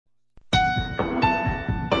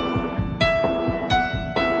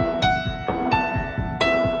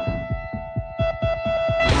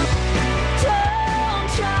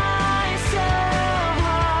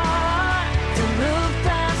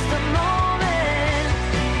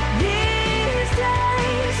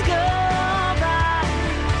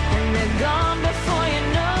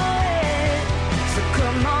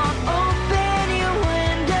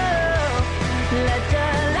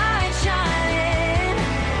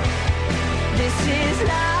is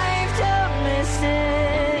life, don't miss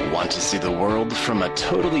it. Want to see the world from a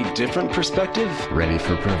totally different perspective? Ready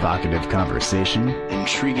for provocative conversation,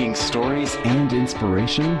 intriguing stories, and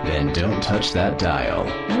inspiration? Then don't touch that dial.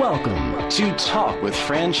 Welcome to Talk with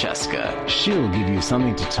Francesca. She'll give you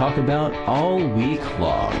something to talk about all week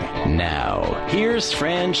long. Now, here's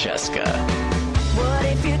Francesca. What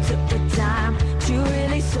if you took the time to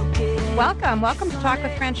really soak it in? Welcome to Talk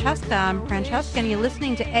with Francesca. I'm Francesca, and you're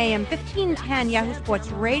listening to AM 1510 Yahoo Sports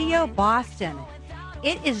Radio, Boston.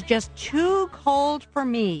 It is just too cold for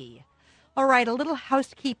me. All right, a little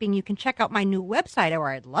housekeeping. You can check out my new website, or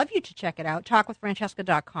I'd love you to check it out,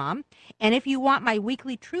 talkwithfrancesca.com. And if you want my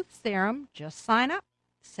weekly truth serum, just sign up.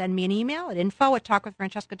 Send me an email at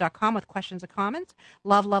info@talkwithfrancesca.com with questions or comments.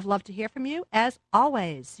 Love to hear from you, as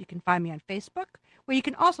always. You can find me on Facebook, where you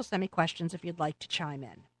can also send me questions if you'd like to chime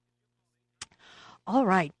in. All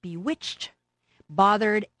right, bewitched,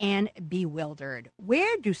 bothered, and bewildered.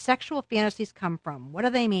 Where do sexual fantasies come from? What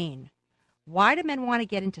do they mean? Why do men want to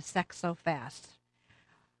get into sex so fast?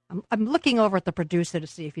 I'm looking over at the producer to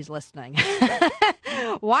see if he's listening.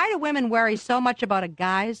 Why do women worry so much about a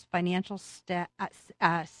guy's financial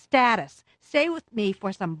status? Stay with me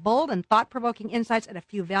for some bold and thought-provoking insights and a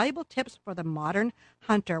few valuable tips for the modern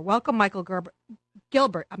hunter. Welcome, Michael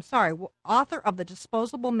Gilbert, author of The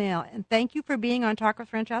Disposable Male, and thank you for being on Talk with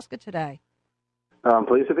Francesca today. I'm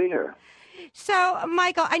pleased to be here. So,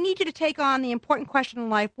 Michael, I need you to take on the important question in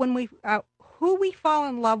life: who we fall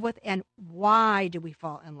in love with, and why do we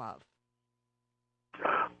fall in love?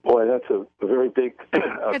 Boy, that's a very big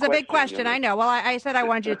It's a big question, I know. Well, I said I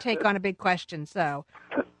wanted you to take on a big question, so.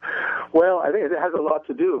 Well, I think it has a lot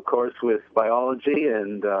to do, of course, with biology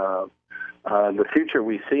and the future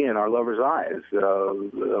we see in our lovers' eyes.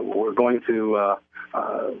 We're going to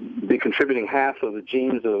be contributing half of the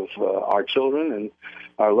genes of our children, and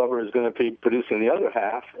our lover is going to be producing the other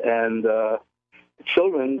half. And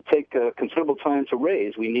children take considerable time to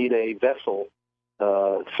raise. We need a vessel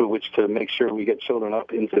through which to make sure we get children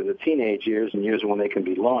up into the teenage years and years when they can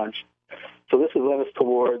be launched. So this has led us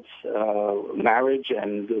towards marriage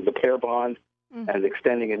and the pair bond and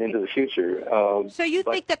extending it into the future. So you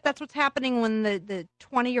think that that's what's happening when the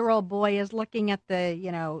 20-year-old boy is looking at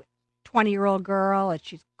the, 20-year-old girl, and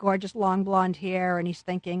she's gorgeous long blonde hair, and he's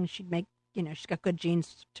thinking she's got good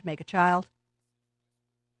genes to make a child?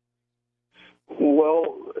 Well,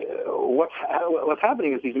 what's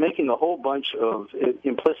happening is he's making a whole bunch of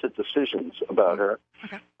implicit decisions about her.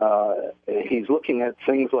 Okay. He's looking at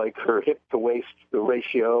things like her hip-to-waist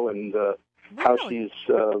ratio and how she's,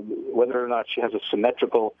 whether or not she has a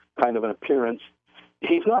symmetrical kind of an appearance.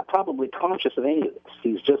 He's not probably conscious of any of this.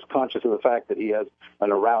 He's just conscious of the fact that he has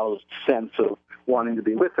an aroused sense of wanting to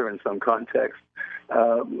be with her in some context,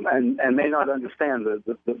 and may not understand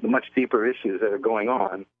the much deeper issues that are going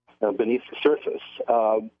on beneath the surface.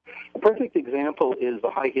 A perfect example is the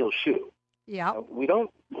high-heel shoe. Yeah. We don't,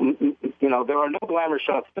 there are no glamour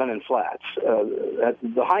shots done in flats.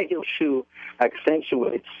 The high-heel shoe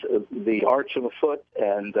accentuates the arch of a foot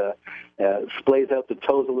and splays out the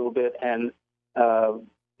toes a little bit and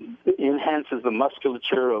enhances the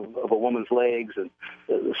musculature of a woman's legs and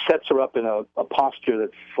sets her up in a posture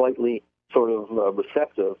that's slightly sort of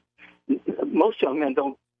receptive. Most young men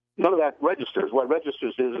don't. None of that registers. What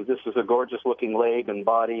registers is this is a gorgeous-looking leg and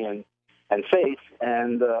body and face,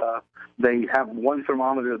 and they have one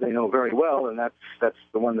thermometer they know very well, and that's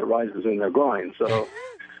the one that rises in their groin. So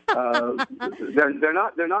they're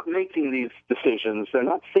not making these decisions. They're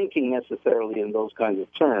not thinking necessarily in those kinds of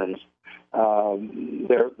terms.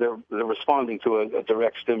 They're responding to a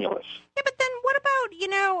direct stimulus. Yeah, but then what about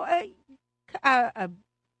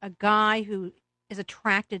a guy who is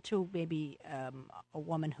attracted to maybe a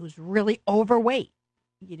woman who's really overweight?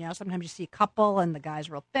 Sometimes you see a couple and the guy's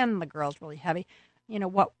real thin, the girl's really heavy.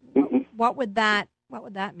 What would that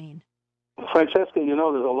mean? Francesca, there's a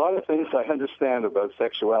lot of things I understand about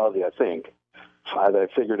sexuality, I think, that I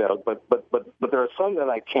figured out, but there are some that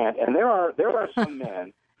I can't, and there are some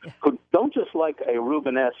men who don't just like a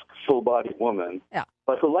Rubenesque full-bodied woman,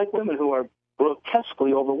 but who like women who are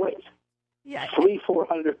grotesquely overweight. Yeah.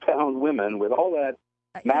 400-pound women with all that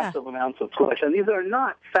massive amounts of flesh, and these are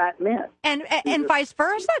not fat men. And vice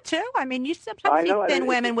versa too. I mean, you sometimes see thin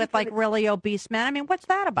women with like really obese men. I mean, what's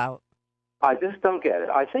that about? I just don't get it.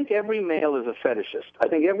 I think every male is a fetishist. I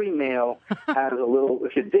think every male has a little.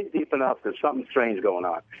 If you dig deep enough, there's something strange going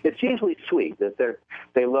on. It's usually sweet that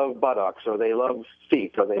they love buttocks or they love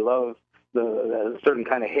feet or they love the certain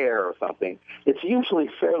kind of hair or something. It's usually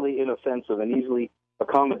fairly inoffensive and easily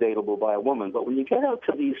accommodatable by a woman. But when you get out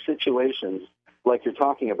to these situations like you're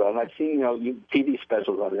talking about, and I've seen TV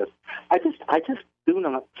specials on this. I just do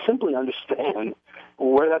not simply understand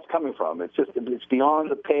where that's coming from. It's beyond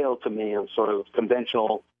the pale to me of sort of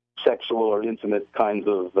conventional sexual or intimate kinds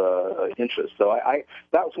of interests. So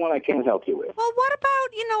that's one I can't help you with. Well, what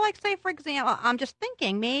about, like, say, for example, I'm just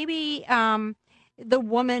thinking maybe the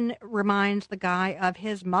woman reminds the guy of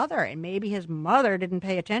his mother, and maybe his mother didn't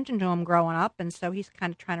pay attention to him growing up, and so he's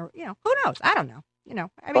kind of trying to, who knows? I don't know. I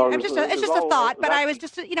mean, it's just a thought, but I was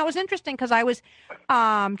just, it was interesting because I was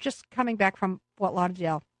just coming back from Fort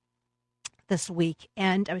Lauderdale this week,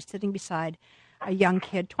 and I was sitting beside a young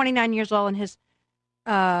kid, 29 years old, and his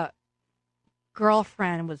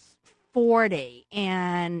girlfriend was 40,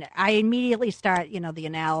 and I immediately start, the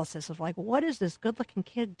analysis of like, what is this good-looking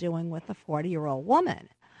kid doing with a 40-year-old woman?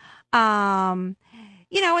 And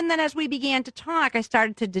then as we began to talk, I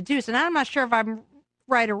started to deduce, and I'm not sure if I'm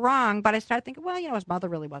right or wrong, but I started thinking, well, his mother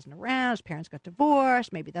really wasn't around. His parents got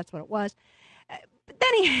divorced. Maybe that's what it was. But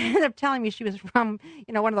then he ended up telling me she was from,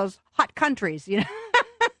 one of those hot countries,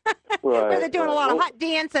 where they're doing a lot of hot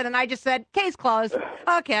dancing, and I just said, case closed.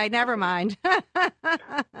 Okay, never mind.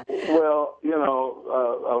 Well,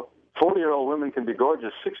 40-year-old women can be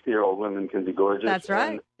gorgeous. 60-year-old women can be gorgeous. That's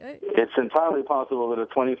right. It's entirely possible that a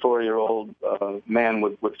 24-year-old man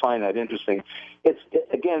would find that interesting.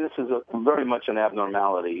 Again, this is very much an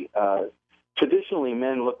abnormality. Traditionally,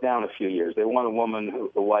 men look down a few years. They want a woman,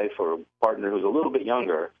 a wife or a partner who's a little bit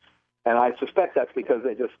younger. And I suspect that's because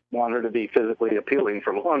they just want her to be physically appealing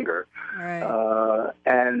for longer. Right.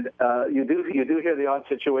 You do hear the odd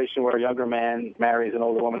situation where a younger man marries an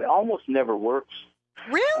older woman. It almost never works.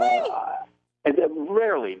 Really? And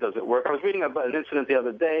rarely does it work. I was reading about an incident the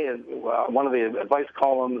other day, and one of the advice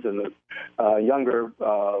columns, and the younger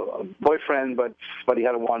boyfriend, but he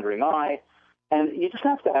had a wandering eye. And you just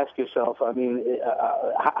have to ask yourself, I mean,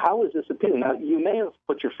 how is this appealing? Now, you may have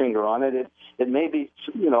put your finger on it. It may be,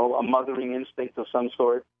 a mothering instinct of some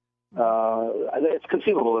sort. It's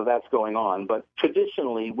conceivable that that's going on. But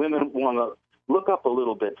traditionally, women want to look up a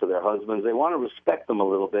little bit to their husbands. They want to respect them a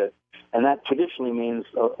little bit. And that traditionally means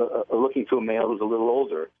looking to a male who's a little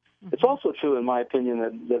older. Mm-hmm. It's also true, in my opinion,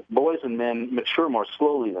 that boys and men mature more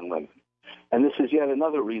slowly than women. And this is yet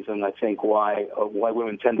another reason, I think, why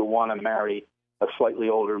women tend to want to marry a slightly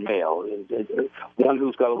older male, one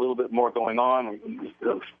who's got a little bit more going on,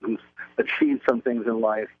 who's achieved some things in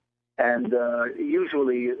life. And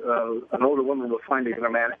usually an older woman will find a younger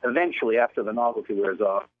man eventually, after the novelty wears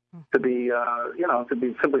off, to be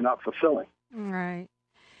simply not fulfilling. Right.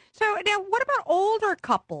 So now, what about older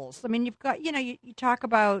couples? I mean, you've got, you talk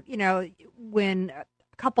about, when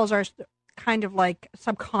couples are kind of like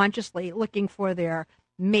subconsciously looking for their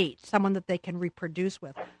mate, someone that they can reproduce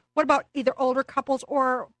with. What about either older couples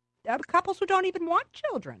or couples who don't even want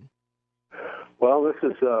children? Well, this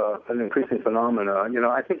is an increasing phenomenon.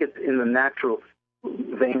 I think it's in the natural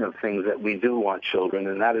vein of things that we do want children,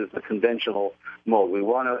 and that is the conventional mode.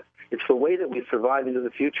 It's the way that we survive into the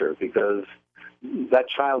future, because that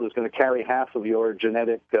child is going to carry half of your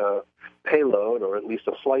genetic payload, or at least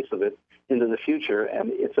a slice of it, into the future,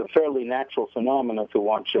 and it's a fairly natural phenomenon to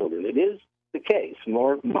want children. It is the case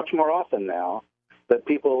much more often now that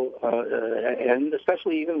people, and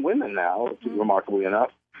especially even women now, remarkably enough,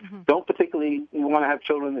 don't particularly want to have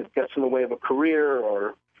children. It gets in the way of a career,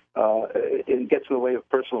 or it gets in the way of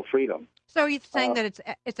personal freedom. So you're saying that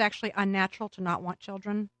it's actually unnatural to not want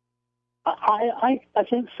children? I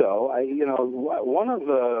think so. One of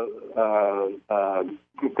the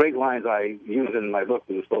great lines I use in my book,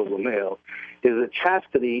 The Disposable Male, is that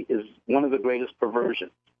chastity is one of the greatest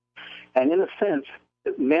perversions. And in a sense,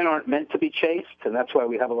 men aren't meant to be chaste, and that's why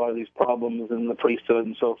we have a lot of these problems in the priesthood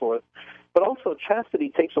and so forth. But also, chastity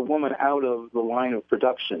takes a woman out of the line of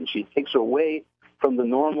production. She takes her away from the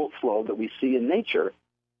normal flow that we see in nature.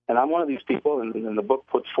 And I'm one of these people, and the book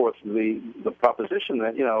puts forth the proposition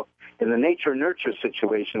that, in the nature-nurture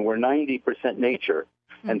situation, we're 90% nature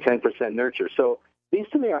and 10% nurture. So these,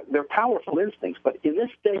 to me, they're powerful instincts. But in this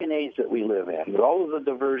day and age that we live in, with all of the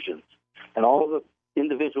diversions and all of the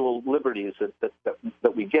individual liberties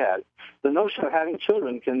that we get, the notion of having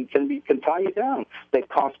children can tie you down. They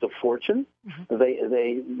cost a fortune.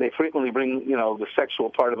 Mm-hmm. They frequently bring the sexual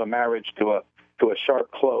part of a marriage to a sharp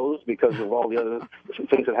close because of all the other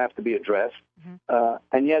things that have to be addressed. Mm-hmm.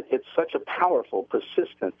 And yet it's such a powerful,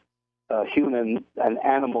 persistent human and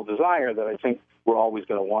animal desire that I think we're always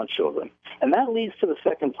going to want children. And that leads to the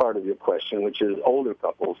second part of your question, which is older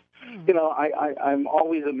couples. I'm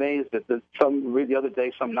always amazed that the other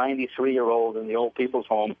day, some 93-year-old in the old people's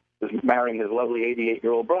home is marrying his lovely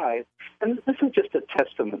 88-year-old bride. And this is just a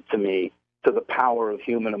testament to me to the power of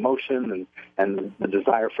human emotion and the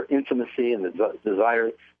desire for intimacy and the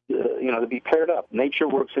desire, to be paired up. Nature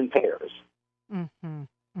works in pairs. Mm-hmm.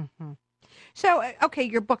 Mm-hmm. So, okay,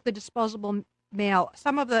 your book, The Disposable Male,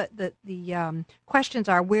 some of the questions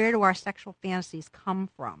are, where do our sexual fantasies come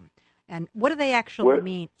from? And what do they actually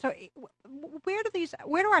mean? So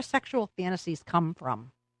where do our sexual fantasies come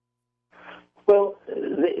from? Well,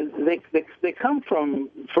 they come from,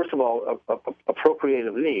 first of all, a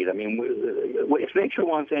procreative need. I mean, if nature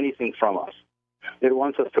wants anything from us, it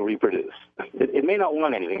wants us to reproduce. It may not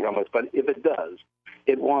want anything from us, but if it does,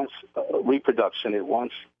 it wants reproduction.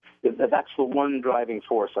 That's the one driving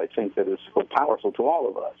force, I think, that is so powerful to all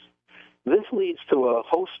of us. This leads to a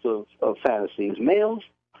host of fantasies. Males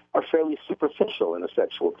are fairly superficial in a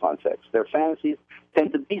sexual context. Their fantasies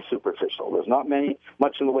tend to be superficial. There's not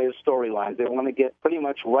much in the way of storylines. They want to get pretty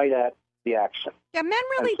much right at the action. Yeah, men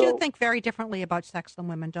really do think very differently about sex than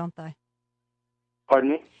women, don't they?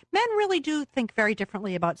 Pardon me? Men really do think very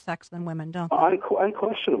differently about sex than women, don't they?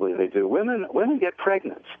 Unquestionably, they do. Women get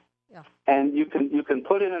pregnant, and you can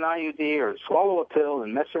put in an IUD or swallow a pill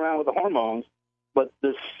and mess around with the hormones, but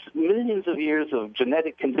there's millions of years of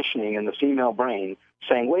genetic conditioning in the female brain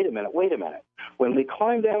saying, wait a minute, when we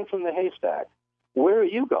climb down from the haystack, where are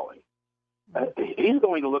you going? He's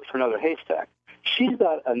going to look for another haystack. She's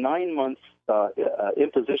got a 9-month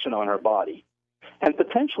imposition on her body and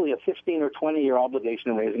potentially a 15 or 20-year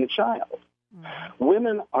obligation in raising a child. Mm-hmm.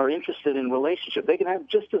 Women are interested in relationship. They can have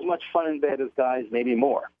just as much fun in bed as guys, maybe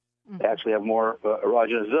more. Mm-hmm. They actually have more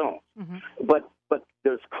erogenous zones. Mm-hmm. But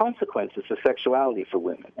there's consequences to sexuality for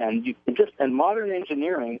women, and modern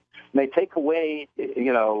engineering may take away,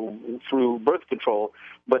 through birth control,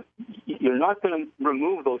 but you're not going to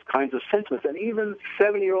remove those kinds of sentiments. And even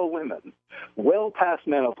 70-year-old women, well past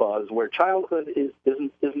menopause, where childhood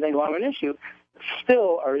isn't any longer an issue,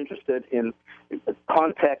 still are interested in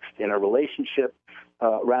context in a relationship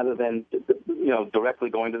rather than directly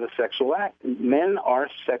going to the sexual act. Men are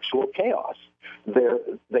sexual chaos.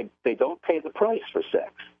 They don't pay the price for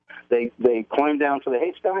sex. They climb down to the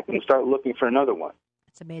haystack and start looking for another one.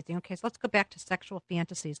 That's amazing. Okay, so let's go back to sexual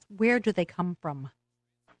fantasies. Where do they come from?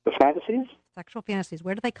 The fantasies? Sexual fantasies.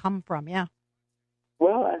 Where do they come from? Yeah.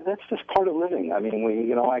 Well, that's just part of living. I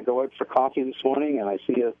mean, I go out for coffee this morning, and I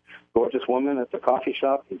see a gorgeous woman at the coffee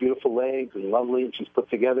shop with beautiful legs and lovely, and she's put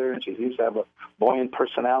together, and she seems to have a buoyant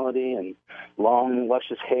personality and long,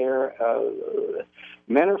 luscious hair.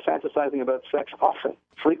 Men are fantasizing about sex often,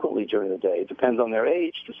 frequently during the day. It depends on their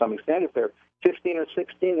age to some extent. If they're 15 or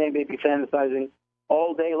 16, they may be fantasizing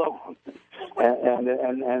all day long.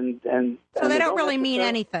 And so they don't really mean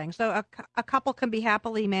anything. So a couple can be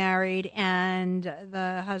happily married, and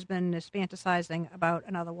the husband is fantasizing about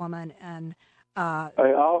another woman. And I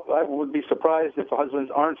would be surprised if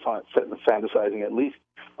husbands aren't fantasizing at least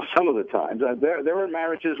some of the times. There are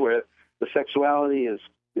marriages where the sexuality is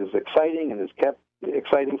exciting and is kept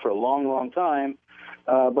exciting for a long, long time.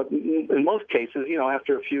 But in most cases,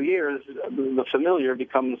 after a few years, the familiar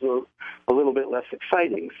becomes a little bit less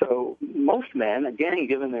exciting. So most men, again,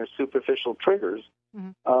 given their superficial triggers,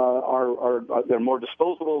 mm-hmm. They're more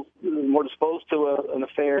disposed to an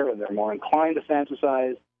affair, and they're more inclined to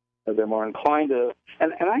fantasize. They're more inclined to,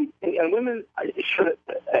 and women should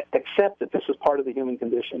accept that this is part of the human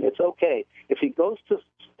condition. It's okay if he goes to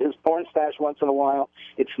his porn stash once in a while.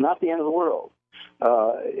 It's not the end of the world.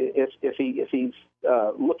 If he's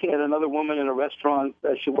looking at another woman in a restaurant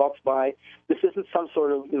as she walks by, this isn't some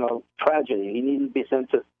sort of tragedy. He needn't be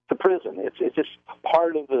sent to prison. It's just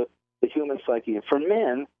part of the human psyche. And for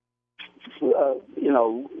men,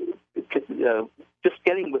 just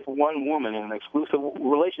getting with one woman in an exclusive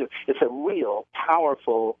relationship, it's a real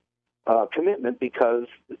powerful commitment because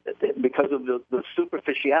of the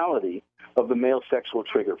superficiality of the male sexual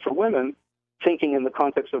trigger. For women, thinking in the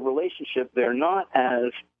context of relationship, they're not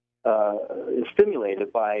as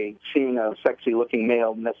stimulated by seeing a sexy-looking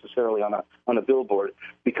male necessarily on a billboard,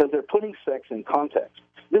 because they're putting sex in context.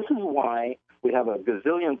 This is why we have a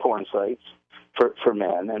gazillion porn sites for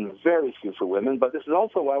men and very few for women, but this is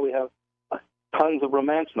also why we have tons of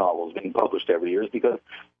romance novels being published every year, because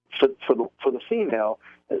for the female,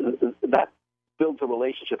 that builds a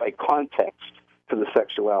relationship, a context to the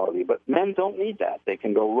sexuality. But men don't need that. They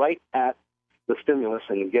can go right at the stimulus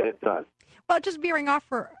and get it done. Well, just veering off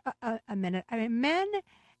for a minute. I mean, men,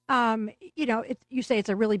 you say it's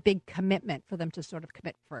a really big commitment for them to sort of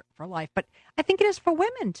commit for life, but I think it is for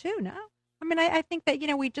women too, no? I mean, I think that,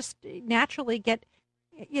 we just naturally get,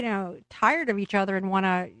 tired of each other and want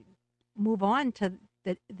to move on to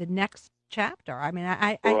the next chapter. I mean,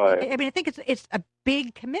 I think it's a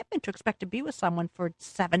big commitment to expect to be with someone for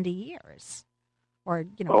 70 years. Or,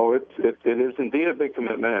 Oh, it is indeed a big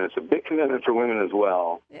commitment, and it's a big commitment for women as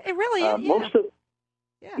well. It really is.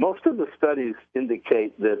 Most of the studies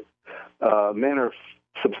indicate that men are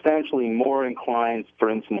substantially more inclined,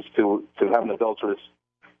 for instance, to have an adulterous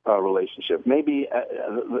relationship. Maybe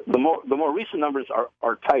the more recent numbers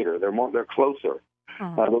are tighter. They're closer.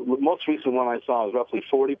 The most recent one I saw is roughly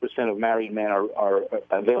 40% of married men are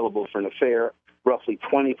available for an affair. Roughly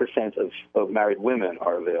 20% of married women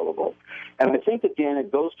are available. And I think, again,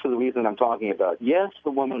 it goes to the reason I'm talking about. Yes, the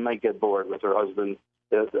woman might get bored with her husband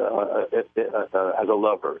as a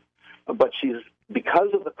lover, but because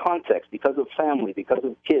of the context, because of family, because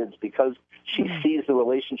of kids, because she sees the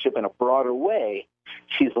relationship in a broader way,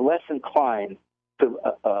 she's less inclined to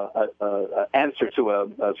answer to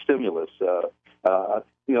a stimulus.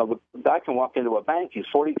 The guy can walk into a bank. He's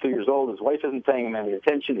 42 years old. His wife isn't paying him any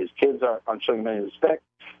attention. His kids aren't showing him any respect.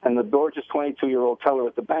 And the gorgeous 22-year-old teller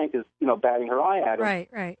at the bank is, batting her eye at him.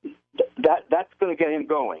 Right. That's going to get him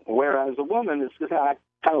going. Whereas a woman is going to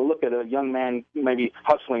kind of look at a young man maybe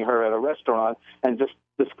hustling her at a restaurant and just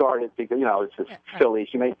discard it because, it's just silly.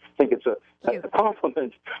 She may think it's a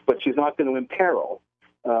compliment, but she's not going to imperil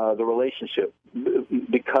the relationship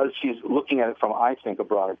because she's looking at it from, I think, a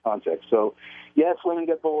broader context. So, yes, women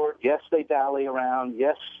get bored. Yes, they dally around.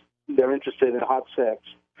 Yes, they're interested in hot sex.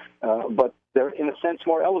 But they're, in a sense,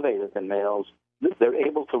 more elevated than males. They're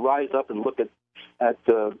able to rise up and look at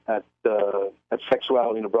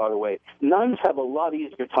sexuality in a broader way. Nuns have a lot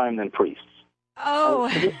easier time than priests. Oh.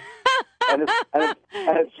 And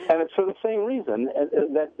it's for the same reason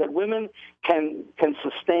that women can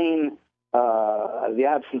sustain the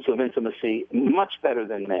absence of intimacy much better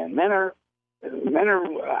than men. Men are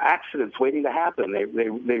accidents waiting to happen. They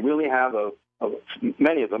really have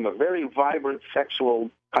many of them a very vibrant sexual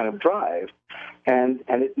kind of drive, and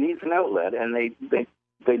it needs an outlet, and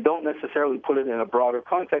they don't necessarily put it in a broader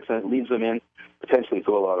context, and it leads them in potentially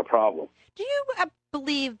to a lot of problems. Do you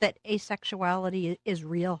believe that asexuality is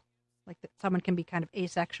real? Like that someone can be kind of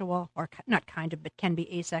asexual, or not kind of, but can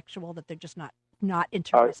be asexual, that they're just not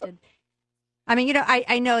interested? I mean,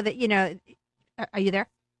 I know that, are you there?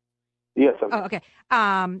 Yes. Oh, okay.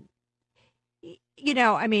 I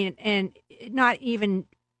mean, and not even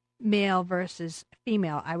male versus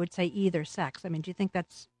female, I would say either sex. I mean, do you think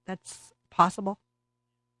that's possible?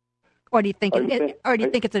 Or do you think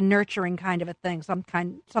it's a nurturing kind of a thing,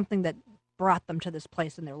 something that brought them to this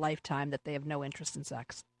place in their lifetime that they have no interest in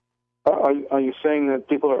sex? Are you saying that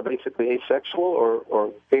people are basically asexual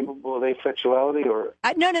or capable of asexuality? Or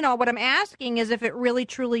no. What I'm asking is if it really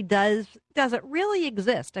truly does it really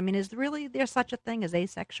exist? I mean, is there such a thing as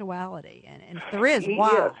asexuality? And if there is,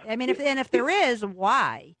 why? Yes. I mean, if there is,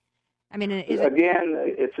 why? I mean, it's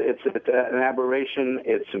an aberration.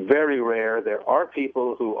 It's very rare. There are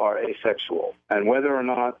people who are asexual, and whether or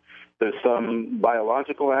not there's some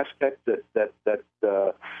biological aspect that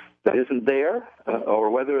isn't there, or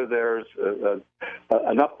whether there's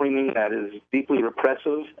an upbringing that is deeply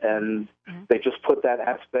repressive, and they just put that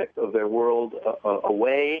aspect of their world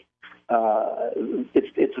away.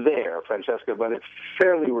 It's there, Francesca, but it's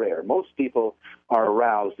fairly rare. Most people are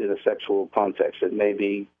aroused in a sexual context. It may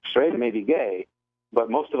be straight, it may be gay, but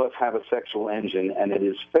most of us have a sexual engine, and it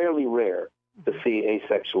is fairly rare to see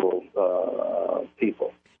asexual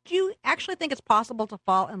people. Do you actually think it's possible to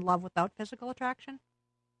fall in love without physical attraction?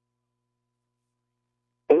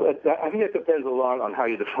 I think it depends a lot on how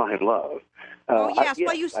you define love. Yes.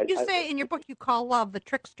 Well, you say in your book you call love the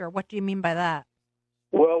trickster. What do you mean by that?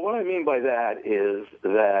 Well, what I mean by that is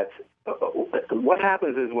that what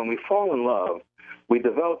happens is when we fall in love, we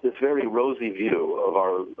develop this very rosy view of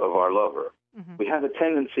our lover. Mm-hmm. We have a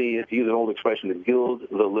tendency, to use an old expression, to gild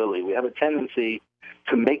the lily. We have a tendency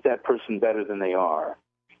to make that person better than they are.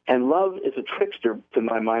 And love is a trickster, to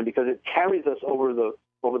my mind, because it carries us over the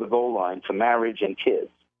goal line to marriage and kids.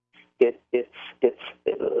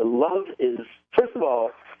 Love is, first of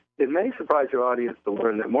all, it may surprise your audience to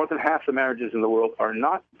learn that more than half the marriages in the world are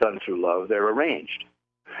not done through love; they're arranged.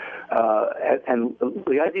 And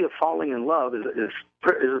the idea of falling in love is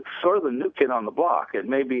sort of the new kid on the block. It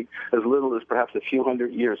may be as little as perhaps a few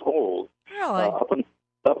hundred years old. Really?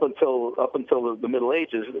 Up until the Middle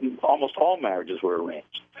Ages, almost all marriages were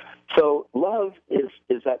arranged. So love is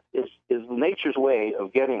nature's way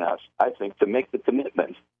of getting us, I think, to make the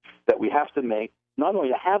commitment that we have to make, not only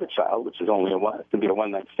to have a child, which is only to be a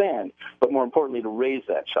one-night stand, but more importantly to raise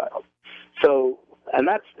that child. So, and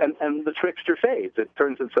the trickster fades. It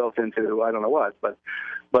turns itself into I don't know what, but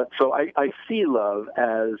so I see love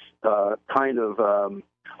as kind of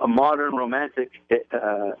a modern romantic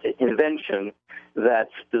invention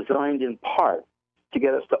that's designed in part to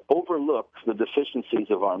get us to overlook the deficiencies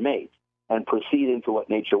of our mate and proceed into what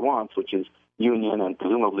nature wants, which is union and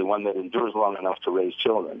presumably one that endures long enough to raise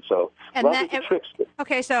children. So love is a trickster.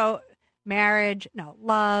 Okay, so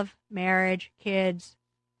love, marriage, kids,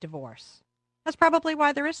 divorce. That's probably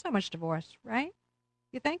why there is so much divorce, right?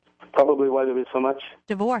 You think? Probably why there is so much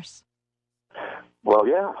divorce. Well,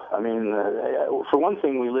 yeah. I mean, for one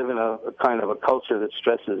thing, we live in a kind of a culture that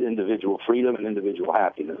stresses individual freedom and individual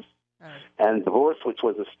happiness. Right. And divorce, which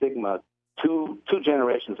was a stigma two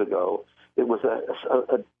generations ago, it was a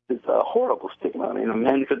horrible stigma. I mean, a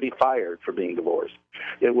man could be fired for being divorced.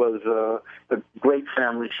 It was a great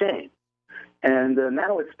family shame. And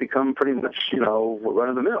now it's become pretty much,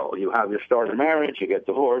 run-of-the-mill. You have your start of marriage, you get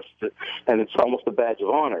divorced, and it's almost a badge of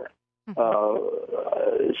honor. You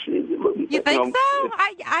think so?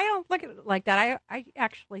 I don't look at it like that. I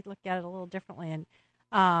actually look at it a little differently, and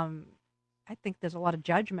I think there's a lot of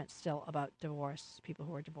judgment still about divorce, people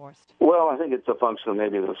who are divorced. Well, I think it's a function of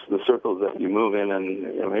maybe the circles that you move in, and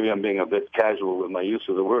maybe I'm being a bit casual with my use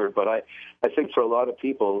of the word, but I think for a lot of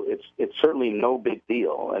people, it's certainly no big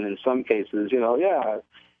deal. And in some cases, I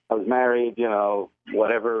was married,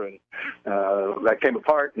 whatever, and that came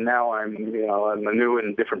apart, and now I'm a new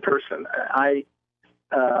and different person.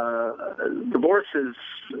 Divorce is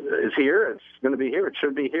here. It's going to be here. It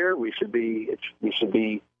should be here. We should be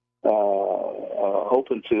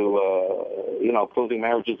open to closing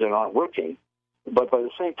marriages that aren't working. But by the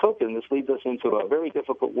same token, this leads us into a very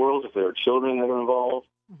difficult world if there are children that are involved,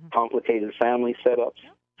 complicated family setups.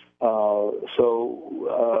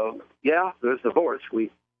 There's divorce.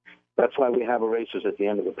 That's why we have erasers at the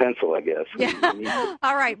end of the pencil, I guess. Yeah.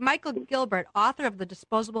 All right. Michael Gilbert, author of The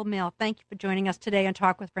Disposable Male. Thank you for joining us today on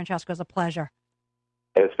Talk with Francesca. It's a pleasure.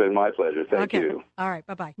 It's been my pleasure. Thank you. All right.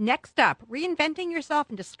 Bye-bye. Next up, reinventing yourself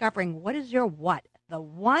and discovering what is your what, the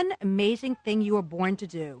one amazing thing you were born to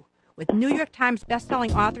do. With New York Times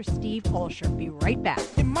bestselling author Steve Olsher. Be right back.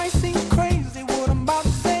 It might seem crazy what I'm about to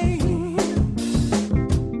say.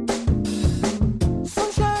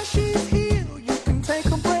 Sunshine, she's here. You can take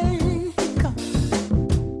a break.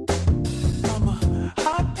 I'm a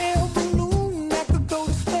hot air balloon that could go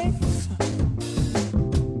to space.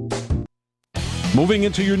 Moving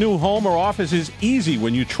into your new home or office is easy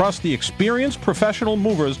when you trust the experienced professional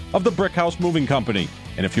movers of the Brickhouse Moving Company.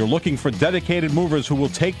 And if you're looking for dedicated movers who will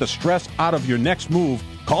take the stress out of your next move,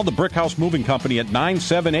 call the Brickhouse Moving Company at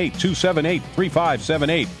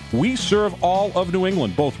 978-278-3578. We serve all of New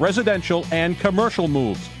England, both residential and commercial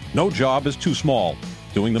moves. No job is too small.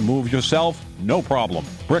 Doing the move yourself? No problem.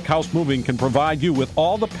 Brickhouse Moving can provide you with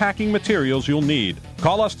all the packing materials you'll need.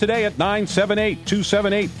 Call us today at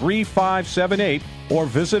 978-278-3578 or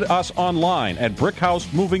visit us online at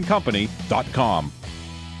brickhousemovingcompany.com.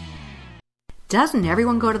 Doesn't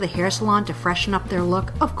everyone go to the hair salon to freshen up their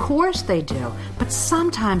look? Of course they do. But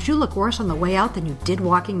sometimes you look worse on the way out than you did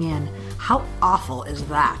walking in. How awful is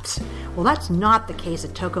that? Well, that's not the case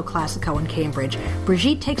at Toco Classico in Cambridge.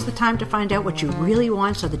 Brigitte takes the time to find out what you really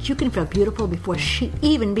want so that you can feel beautiful before she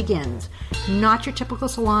even begins. Not your typical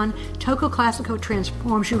salon, Toco Classico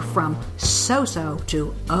transforms you from so-so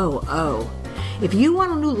to oh-oh. If you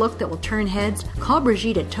want a new look that will turn heads, call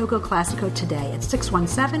Brigitte at Toco Classico today at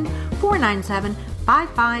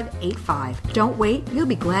 617-497-5585. Don't wait, you'll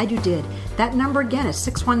be glad you did. That number again is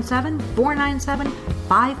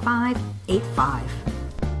 617-497-5585.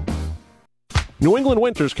 New England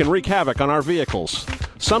winters can wreak havoc on our vehicles.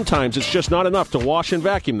 Sometimes it's just not enough to wash and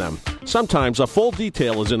vacuum them. Sometimes a full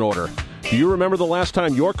detail is in order. Do you remember the last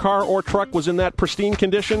time your car or truck was in that pristine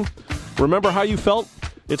condition? Remember how you felt?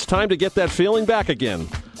 It's time to get that feeling back again.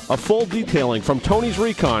 A full detailing from Tony's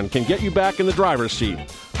Recon can get you back in the driver's seat.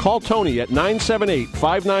 Call Tony at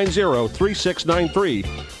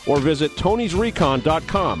 978-590-3693 or visit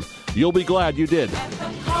tonysrecon.com. You'll be glad you did.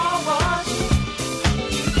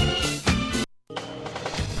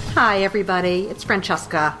 Hi, everybody. It's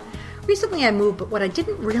Francesca. Recently I moved, but what I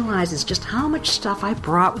didn't realize is just how much stuff I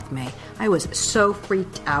brought with me. I was so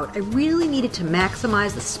freaked out. I really needed to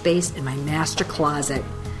maximize the space in my master closet.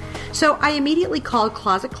 So I immediately called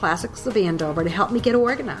Closet Classics of Andover to help me get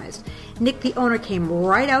organized. Nick, the owner, came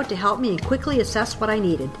right out to help me and quickly assess what I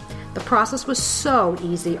needed. The process was so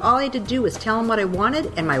easy. All I had to do was tell him what I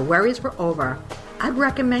wanted, and my worries were over. I'd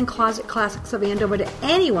recommend Closet Classics of Andover to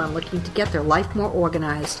anyone looking to get their life more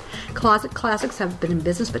organized. Closet Classics have been in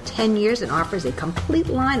business for 10 years and offers a complete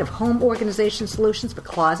line of home organization solutions for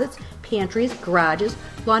closets, pantries, garages,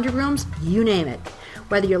 laundry rooms, you name it.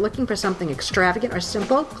 Whether you're looking for something extravagant or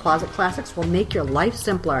simple, Closet Classics will make your life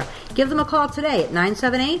simpler. Give them a call today at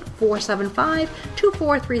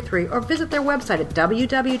 978-475-2433 or visit their website at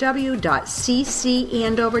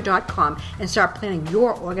www.ccandover.com and start planning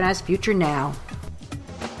your organized future now.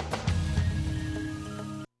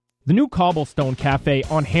 The new Cobblestone Cafe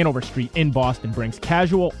on Hanover Street in Boston brings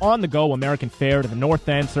casual, on-the-go American fare to the North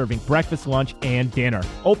End, serving breakfast, lunch, and dinner.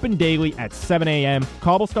 Open daily at 7 a.m.,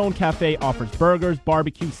 Cobblestone Cafe offers burgers,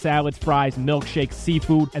 barbecue, salads, fries, milkshakes,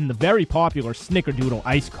 seafood, and the very popular Snickerdoodle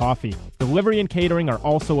iced coffee. Delivery and catering are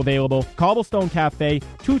also available. Cobblestone Cafe,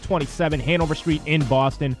 227 Hanover Street in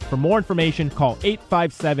Boston. For more information, call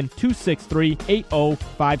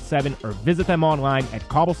 857-263-8057 or visit them online at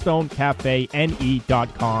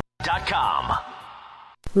cobblestonecafene.com.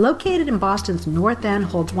 Located in Boston's North End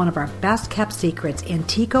holds one of our best-kept secrets,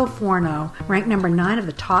 Antico Forno, ranked number 9 of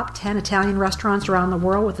the top 10 Italian restaurants around the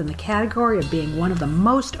world within the category of being one of the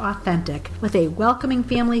most authentic. With a welcoming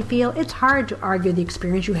family feel, it's hard to argue the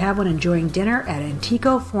experience you have when enjoying dinner at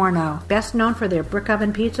Antico Forno. Best known for their brick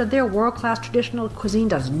oven pizza, their world-class traditional cuisine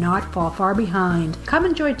does not fall far behind. Come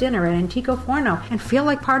enjoy dinner at Antico Forno and feel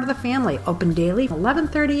like part of the family. Open daily from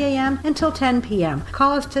 11:30 a.m. until 10 p.m.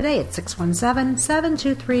 Call us today at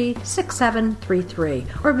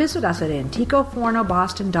 617-723-6733 or visit us at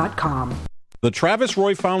anticofornoboston.com. The Travis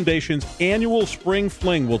Roy Foundation's annual Spring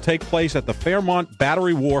Fling will take place at the Fairmont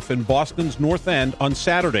Battery Wharf in Boston's North End on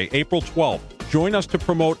Saturday, April 12th. Join us to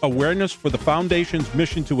promote awareness for the Foundation's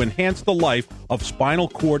mission to enhance the life of spinal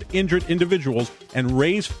cord injured individuals and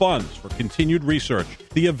raise funds for continued research.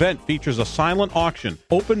 The event features a silent auction,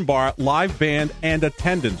 open bar, live band, and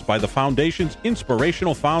attendance by the Foundation's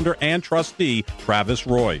inspirational founder and trustee, Travis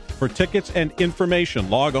Roy. For tickets and information,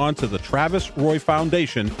 log on to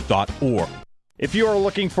thetravisroyfoundation.org. If you are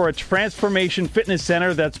looking for a transformation fitness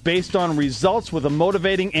center that's based on results with a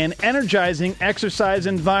motivating and energizing exercise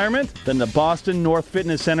environment, then the Boston North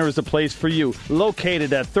Fitness Center is the place for you.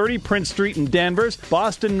 Located at 30 Prince Street in Danvers,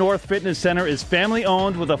 Boston North Fitness Center is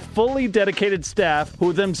family-owned with a fully dedicated staff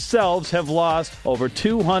who themselves have lost over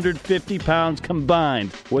 250 pounds combined.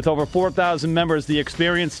 With over 4,000 members, the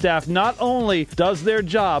experienced staff not only does their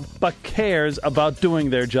job, but cares about doing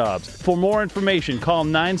their jobs. For more information, call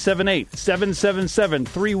 978-777-3151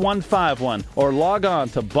 or log on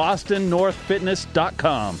to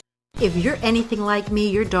bostonnorthfitness.com. If you're anything like me,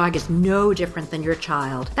 your dog is no different than your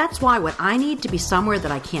child. That's why when I need to be somewhere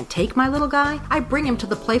that I can't take my little guy, I bring him to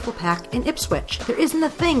the Playful Pack in Ipswich. There isn't a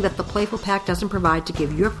thing that the Playful Pack doesn't provide to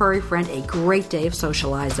give your furry friend a great day of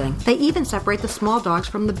socializing. They even separate the small dogs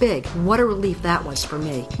from the big. What a relief that was for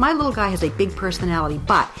me. My little guy has a big personality,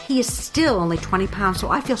 but he is still only 20 pounds, so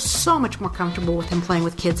I feel so much more comfortable with him playing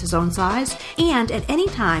with kids his own size. And at any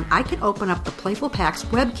time, I can open up the Playful Pack's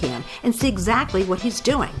webcam and see exactly what he's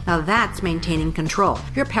doing. Now that's maintaining control.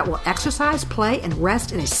 Your pet will exercise, play, and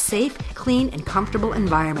rest in a safe, clean, and comfortable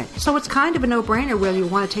environment. So it's kind of a no-brainer whether you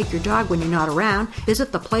want to take your dog when you're not around.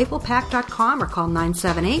 Visit theplayfulpack.com or call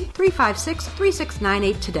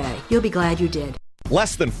 978-356-3698 today. You'll be glad you did.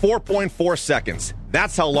 Less than 4.4 seconds.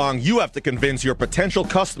 That's how long you have to convince your potential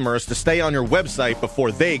customers to stay on your website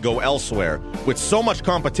before they go elsewhere. With so much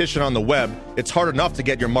competition on the web, it's hard enough to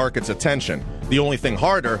get your market's attention. The only thing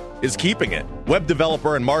harder is keeping it. Web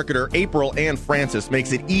developer and marketer April Ann Francis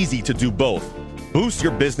makes it easy to do both. Boost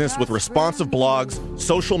your business with responsive blogs,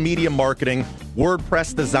 social media marketing,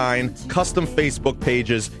 WordPress design, custom Facebook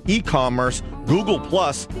pages, e-commerce, Google+,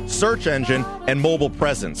 search engine, and mobile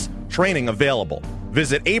presence. Training available.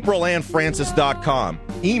 Visit AprilAnnFrancis.com.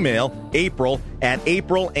 Email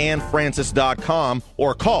April@AprilAnnFrancis.com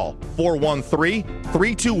or call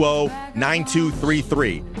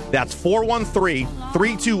 413-320-9233. That's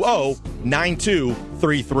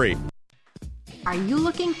 413-320-9233. Are you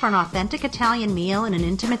looking for an authentic Italian meal in an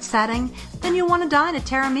intimate setting? Then you'll want to dine at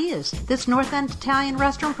Terra Mia's. This North End Italian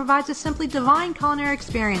restaurant provides a simply divine culinary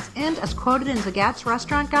experience and, as quoted in Zagat's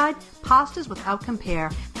restaurant guide, pastas without compare.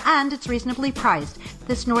 And it's reasonably priced.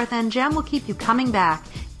 This North End gem will keep you coming back.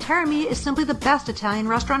 Terra Mia is simply the best Italian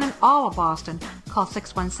restaurant in all of Boston. Call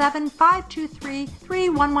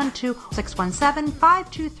 617-523-3112,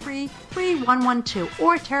 617-523-3112,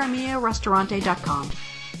 or terramiarestaurante.com.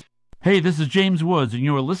 Hey, this is James Woods, and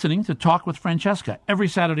you are listening to Talk with Francesca every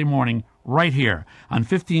Saturday morning right here on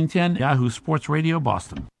 1510 Yahoo Sports Radio,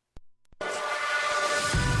 Boston.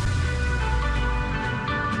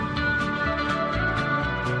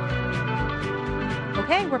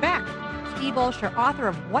 Okay, we're back. Steve Olsher, author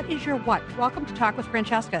of What Is Your What? Welcome to Talk with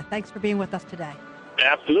Francesca. Thanks for being with us today.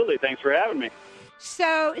 Absolutely. Thanks for having me.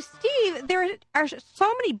 So, Steve, there are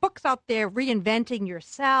so many books out there reinventing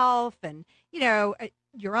yourself and,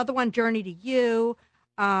 your other one, Journey to You.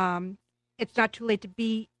 It's Not Too Late to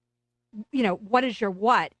Be, what is your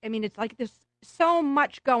what? I mean, it's like there's so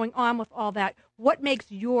much going on with all that. What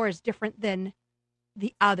makes yours different than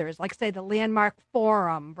the others? Like, say, the Landmark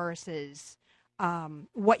Forum versus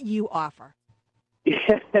what you offer.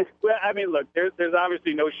 Well, I mean, look, there's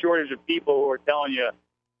obviously no shortage of people who are telling you,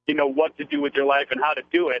 what to do with your life and how to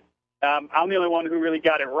do it. I'm the only one who really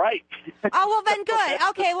got it right. Oh, well, then good.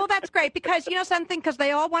 Okay, well, that's great because, something, because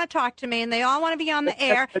they all want to talk to me and they all want to be on the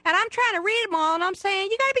air, and I'm trying to read them all, and I'm saying,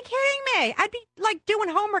 you got to be kidding me. I'd be, like, doing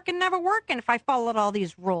homework and never working if I followed all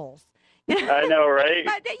these rules. I know, right?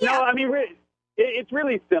 But, yeah. No, I mean, it's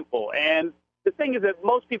really simple, and the thing is that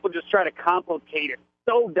most people just try to complicate it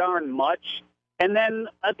so darn much, and then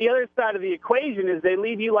at the other side of the equation is they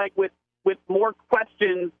leave you, like, with more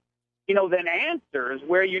questions than answers,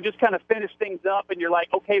 where you just kind of finish things up and you're like,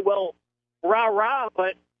 okay, well, rah,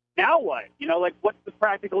 but now what? Like, what's the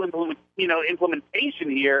practical implementation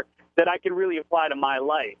here that I can really apply to my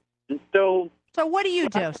life? And so what do you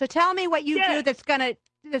do? So tell me what you do that's gonna,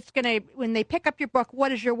 when they pick up your book,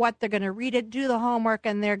 what is your what? They're going to read it, do the homework,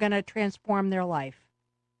 and they're going to transform their life.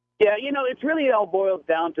 Yeah, it's really all boils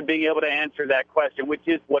down to being able to answer that question, which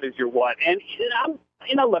is what is your what? And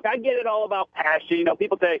look, I get it all about passion.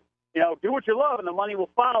 People say, do what you love and the money will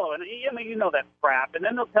follow. And, that's crap. And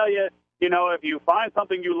then they'll tell you, if you find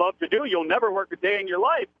something you love to do, you'll never work a day in your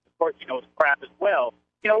life. Of course, it's crap as well.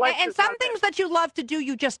 And some things that you love to do,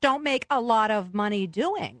 you just don't make a lot of money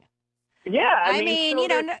doing. Yeah. I mean,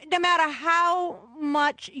 no matter how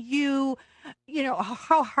much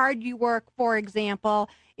how hard you work, for example,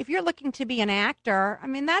 if you're looking to be an actor, I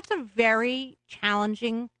mean, that's a very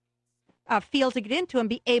challenging field to get into and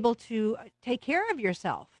be able to take care of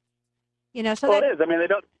yourself. It is. I mean,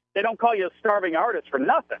 they don't call you a starving artist for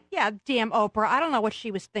nothing. Yeah, damn Oprah. I don't know what she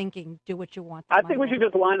was thinking. Do what you want. I think we should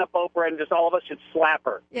just line up Oprah and just all of us should slap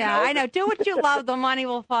her. Yeah, I know. Do what you love. The money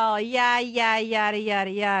will follow. Yeah, yada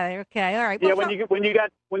yada. Okay, all right. Well, yeah, when you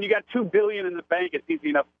got $2 billion in the bank, it's easy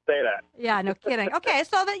enough to say that. Yeah, no kidding. Okay,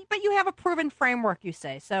 but you have a proven framework, you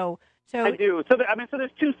say. So I do. So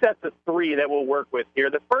there's two sets of three that we'll work with here.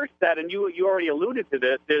 The first set, and you already alluded to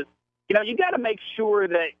this, is you got to make sure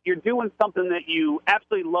that you're doing something that you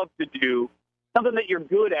absolutely love to do, something that you're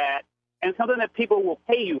good at, and something that people will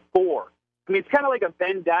pay you for. I mean, it's kind of like a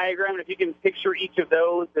Venn diagram, and if you can picture each of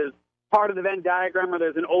those as part of the Venn diagram where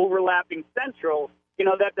there's an overlapping central,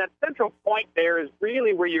 that central point there is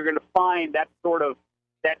really where you're going to find that sort of,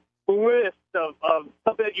 that list of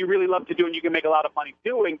something that you really love to do and you can make a lot of money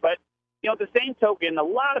doing. But, at the same token, a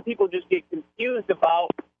lot of people just get confused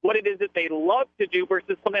about what it is that they love to do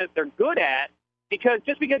versus something that they're good at, because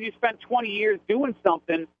just because you spent 20 years doing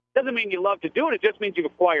something doesn't mean you love to do it. It just means you've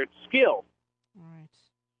acquired skill. All right.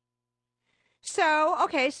 So,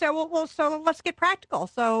 okay, so let's get practical.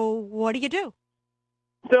 So what do you do?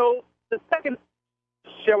 So the second,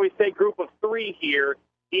 shall we say, group of three here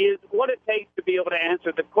is what it takes to be able to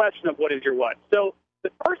answer the question of what is your what. So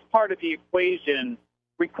the first part of the equation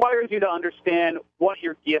requires you to understand what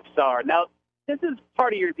your gifts are. Now, this is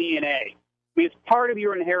part of your DNA. I mean, it's part of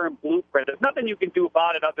your inherent blueprint. There's nothing you can do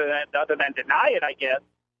about it other than deny it, I guess.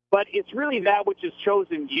 But it's really that which has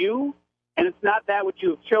chosen you, and it's not that which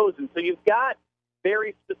you have chosen. So you've got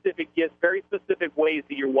very specific gifts, very specific ways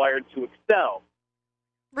that you're wired to excel.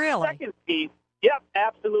 Really? The second piece, yep,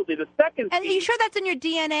 absolutely. The second and piece. Are you sure that's in your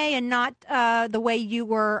DNA and not the way you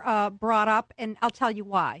were brought up? And I'll tell you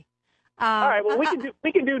why. All right. Well,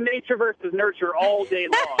 we can do nature versus nurture all day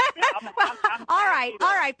long. All right.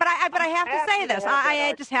 But I have to say this.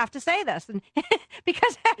 I just have to say this, and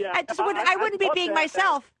because I wouldn't be being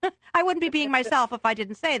myself. I wouldn't be being myself if I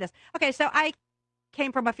didn't say this. Okay. So I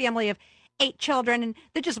came from a family of 8 children, and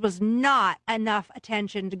there just was not enough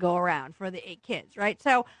attention to go around for the 8 kids, right?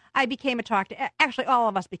 So I became a talker. Actually, all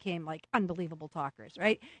of us became like unbelievable talkers,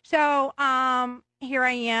 right? So here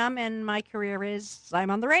I am, and my career is I'm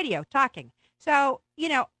on the radio talking. So,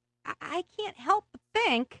 I can't help but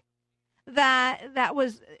think that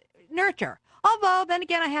was nurture. Although, then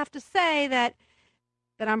again, I have to say that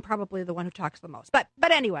I'm probably the one who talks the most. But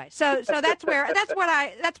anyway, so that's what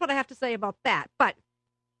I have to say about that. But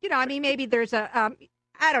maybe there's I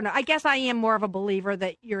don't know. I guess I am more of a believer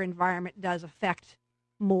that your environment does affect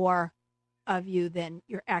more of you than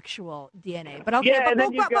your actual DNA. But okay, yeah,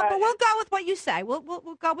 but we'll go with what you say. We'll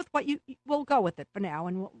go with we'll go with it for now,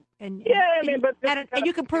 and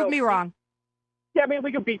you can prove me wrong. Yeah, I mean,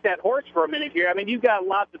 we could beat that horse for a minute here. I mean, you've got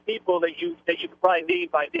lots of people that you could probably name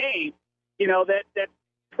by name. That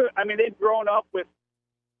they've grown up with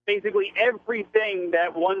basically everything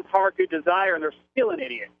that one's heart could desire, and they're still an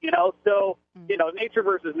idiot, So, nature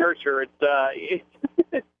versus nurture, it's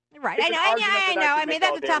right. It's I know. I mean,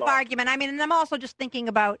 that's a tough long. argument. I mean, and I'm also just thinking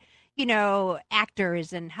about,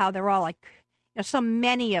 actors and how they're all like, so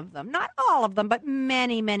many of them, not all of them, but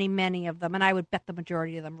many, many, many of them. And I would bet the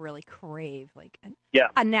majority of them really crave like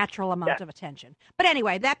a natural amount of attention. But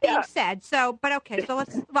anyway, that being said, so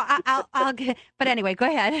let's, I'll get, but anyway, go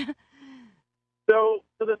ahead. So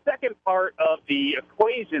the second part of the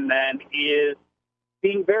equation then is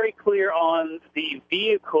being very clear on the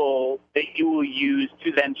vehicle that you will use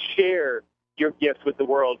to then share your gifts with the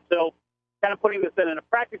world. So kind of putting this in a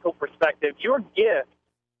practical perspective, your gift,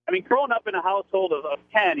 I mean, growing up in a household of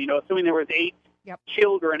 10, assuming there was 8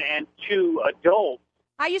 children and 2 adults.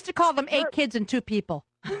 I used to call them 8 kids and 2 people.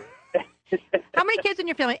 How many kids in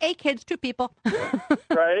your family? 8 kids, 2 people.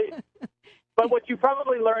 Right? But what you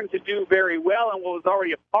probably learned to do very well and what was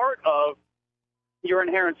already a part of your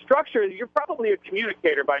inherent structure is you're probably a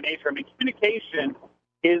communicator by nature. I mean, communication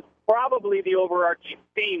is probably the overarching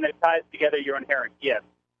theme that ties together your inherent gift.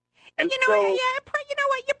 And you know what?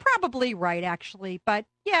 You're probably right, actually. But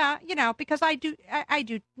because I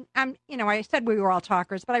said we were all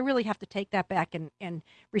talkers, but I really have to take that back and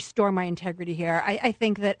restore my integrity here. I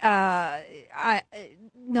think that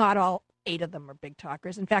not all 8 of them are big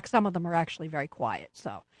talkers. In fact, some of them are actually very quiet.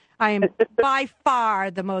 So I am by far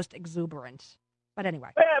the most exuberant. But anyway.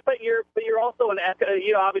 Yeah, but you're also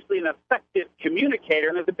obviously an effective communicator,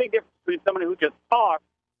 and there's a big difference between someone who just talks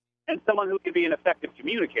and someone who can be an effective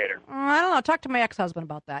communicator. I don't know. Talk to my ex-husband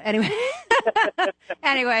about that. Anyway,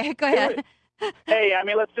 go ahead. Hey, I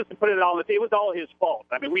mean, let's just put it all. It was all his fault.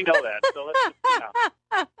 I mean, we know that. So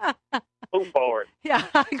let's just move forward. Yeah,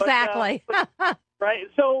 exactly. But, right.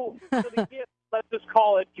 So the gift, let's just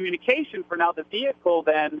call it communication for now. The vehicle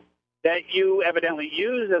then that you evidently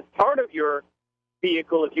use as part of your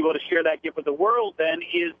vehicle, if you will, to share that gift with the world, then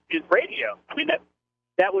is radio. I mean,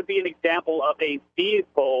 that would be an example of a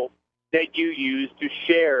vehicle that you use to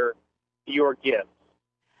share your gifts.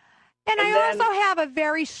 And I also have a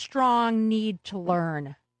very strong need to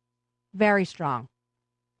learn. Very strong.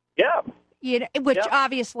 Yeah. Which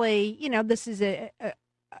obviously, this is a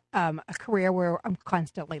career where I'm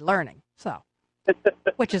constantly learning. So,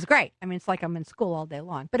 which is great. I mean, it's like I'm in school all day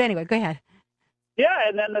long. But anyway, go ahead. Yeah,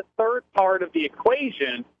 and then the third part of the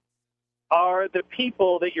equation are the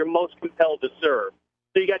people that you're most compelled to serve.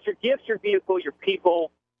 So you got your gifts, your vehicle, your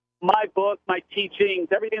people. My book, my teachings,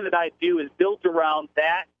 everything that I do is built around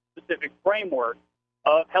that specific framework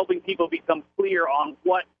of helping people become clear on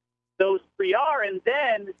what those 3 are and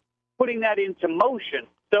then putting that into motion.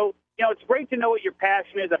 So, it's great to know what your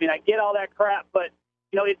passion is. I mean, I get all that crap, but,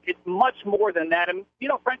 it's much more than that. And,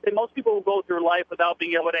 frankly, most people will go through life without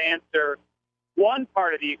being able to answer one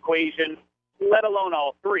part of the equation, let alone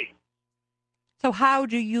all 3. So how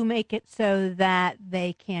do you make it so that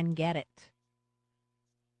they can get it?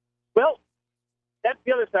 Well, that's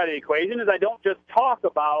the other side of the equation is I don't just talk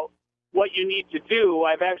about what you need to do.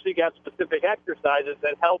 I've actually got specific exercises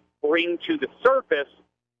that help bring to the surface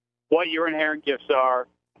what your inherent gifts are,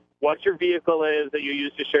 what your vehicle is that you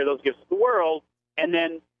use to share those gifts with the world, and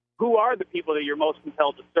then who are the people that you're most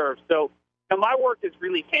compelled to serve. So my work is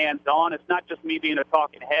really hands-on. It's not just me being a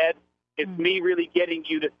talking head. It's me really getting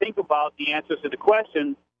you to think about the answers to the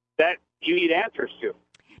questions that you need answers to.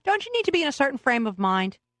 Don't you need to be in a certain frame of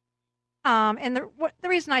mind? And the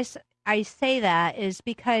reason I say that is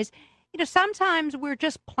because, sometimes we're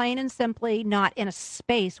just plain and simply not in a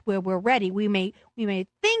space where we're ready. We may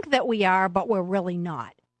think that we are, but we're really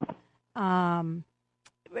not.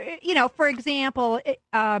 For example,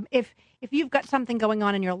 if you've got something going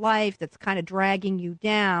on in your life that's kind of dragging you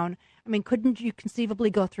down, I mean, couldn't you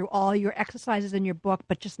conceivably go through all your exercises in your book,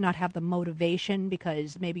 but just not have the motivation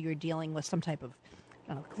because maybe you're dealing with some type of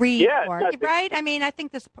grief right? I mean, I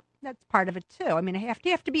think that's part of it too. I mean,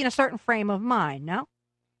 you have to be in a certain frame of mind, no?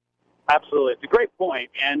 Absolutely. It's a great point.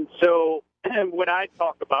 And so what I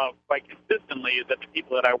talk about quite consistently is that the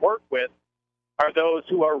people that I work with are those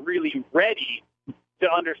who are really ready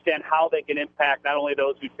to understand how they can impact not only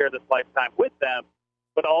those who share this lifetime with them,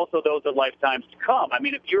 but also those of lifetimes to come. I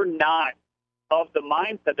mean, if you're not of the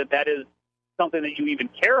mindset that is something that you even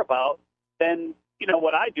care about, then,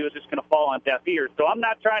 what I do is just going to fall on deaf ears. So I'm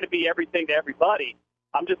not trying to be everything to everybody.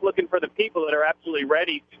 I'm just looking for the people that are absolutely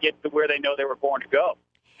ready to get to where they know they were born to go.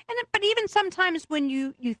 But even sometimes when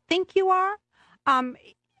you think you are,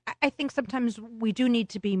 I think sometimes we do need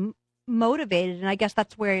to be motivated, and I guess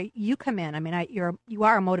that's where you come in. I mean, you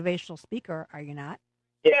are a motivational speaker, are you not?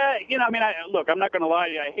 Yeah, I mean, look, I'm not going to lie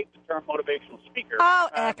to you. I hate the term motivational speaker. Oh,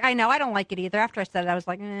 I know. I don't like it either. After I said it, I was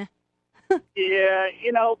like, eh. Yeah,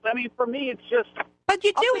 I mean, for me, it's just. But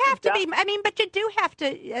you do have to be. I mean, but you do have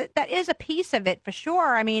to. That is a piece of it for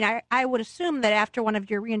sure. I mean, I would assume that after one of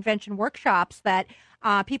your reinvention workshops, that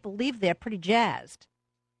people leave there pretty jazzed.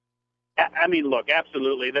 I mean, look,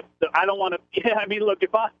 absolutely. I don't want to. Yeah, I mean, look,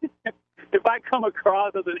 if I come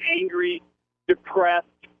across as an angry, depressed,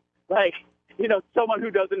 like someone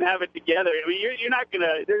who doesn't have it together, I mean, you're not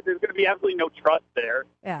gonna. There's gonna be absolutely no trust there.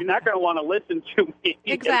 Yeah. You're not gonna want to listen to me.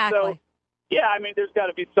 Exactly. So, yeah, I mean, there's got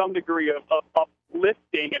to be some degree of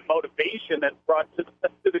uplifting and motivation that's brought to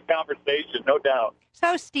the conversation, no doubt.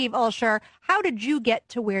 So, Steve Olsher, how did you get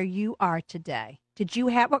to where you are today? Did you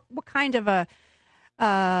have what kind of a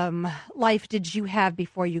life did you have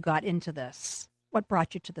before you got into this? What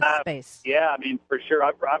brought you to this space? Yeah, I mean, for sure,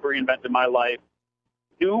 I've reinvented my life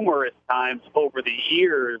numerous times over the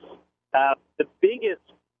years. The biggest,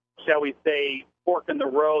 shall we say, fork in the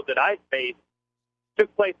road that I faced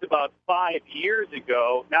took place about 5 years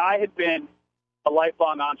ago. Now, I had been a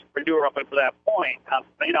lifelong entrepreneur up until that point. I'm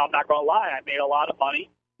not going to lie, I made a lot of money,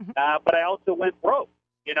 but I also went broke.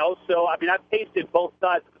 So I mean, I've tasted both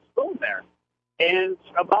sides of the spoon there. And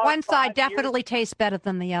about one side definitely tastes better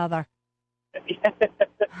than the other. I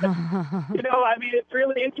mean, it's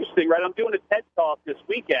really interesting, right? I'm doing a TED Talk this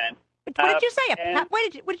weekend. What did you say?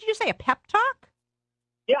 What did you say? A pep talk?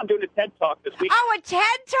 Yeah, I'm doing a TED Talk this weekend. Oh, a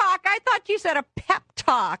TED Talk! I thought you said a pep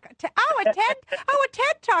talk. A TED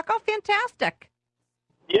Talk! Oh, fantastic!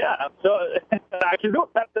 Yeah, so I can do a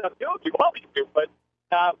pep talk too if you want me to, but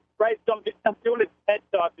right. So I'm doing a TED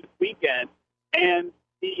Talk this weekend, and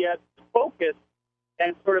the focus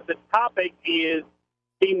and sort of the topic is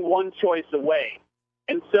being one choice away.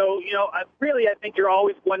 And so, I think you're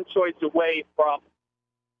always one choice away from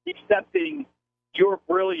accepting your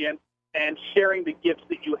brilliance and sharing the gifts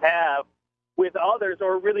that you have with others,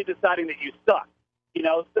 or really deciding that you suck.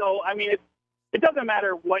 So, I mean, it doesn't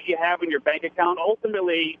matter what you have in your bank account.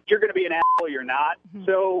 Ultimately, you're going to be an asshole or you're not. Mm-hmm.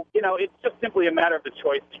 So, it's just simply a matter of the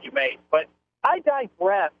choice that you make. But I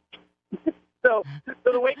digress. So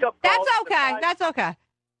the wake-up call... That's okay.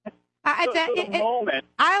 Moment.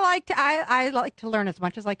 I like to learn as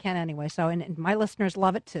much as I can anyway. So, and my listeners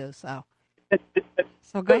love it too. So,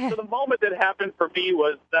 go ahead. So the moment that happened for me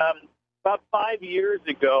was about 5 years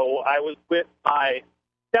ago. I was with my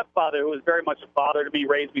stepfather, who was very much a father to me,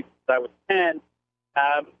 raised me since I was 10.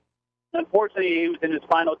 Unfortunately, he was in his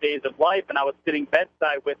final days of life, and I was sitting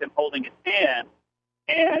bedside with him, holding his hand.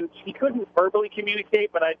 And he couldn't verbally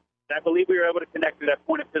communicate, but I believe we were able to connect at that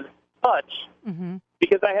point of physical touch. Mm-hmm.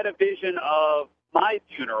 Because I had a vision of my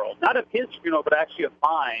funeral, not of his funeral, but actually of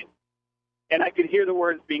mine. And I could hear the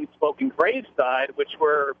words being spoken graveside, which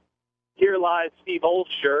were, "Here lies Steve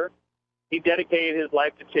Olsher. He dedicated his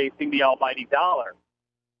life to chasing the almighty dollar."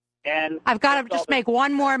 And I've got to just make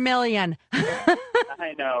 $1 more million.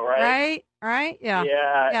 I know, right? Right? Yeah.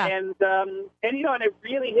 Yeah. And it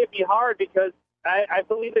really hit me hard because I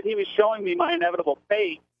believe that he was showing me my inevitable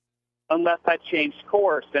fate unless I changed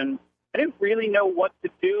course. And I didn't really know what to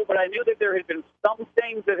do, but I knew that there had been some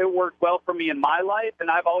things that had worked well for me in my life,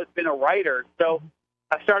 and I've always been a writer. So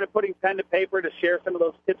I started putting pen to paper to share some of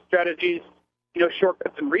those tips, strategies,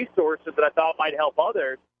 shortcuts and resources that I thought might help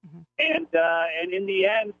others. Mm-hmm. And in the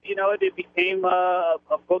end, it became a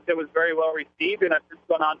book that was very well received, and I've just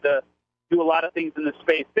gone on to do a lot of things in the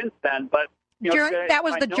space since then. But that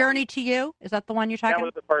was the Journey to You? Is that the one you're talking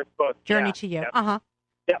about? That was the first book. Journey to You. Yeah. Uh-huh.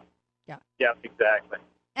 Yeah, exactly.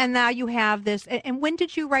 And now you have this. And when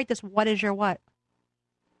did you write this? What is your what?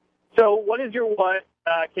 So, What is Your What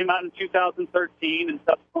came out in 2013 and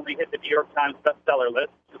subsequently hit the New York Times bestseller list,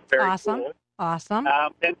 which is very cool. Awesome.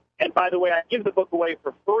 And by the way, I give the book away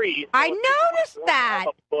for free. So I noticed that.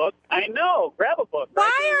 Grab a book. I know. Grab a book.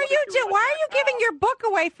 Why are you giving your book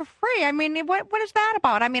away for free? I mean, what is that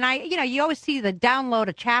about? I mean, you always see the download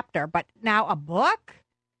a chapter, but now a book?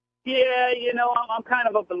 Yeah, I'm kind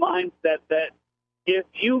of the mindset that if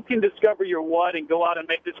you can discover your what and go out and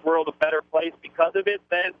make this world a better place because of it,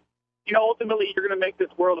 then, ultimately you're going to make this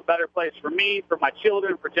world a better place for me, for my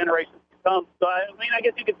children, for generations to come. So, I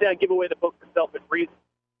guess you could say I give away the book for selfish reasons.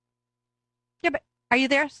 Yeah, but are you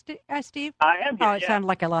there, Steve? I am here, Oh, it sounded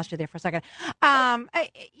like I lost you there for a second.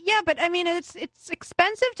 But I mean, it's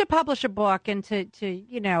expensive to publish a book and to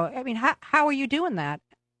how are you doing that?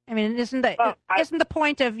 I mean, isn't the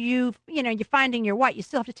point of you're finding your what? You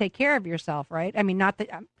still have to take care of yourself, right? I mean, not that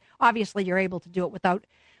obviously you're able to do it without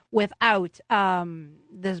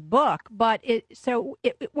this book, but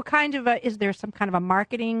what kind of is there some kind of a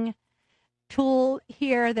marketing tool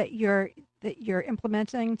here that that you're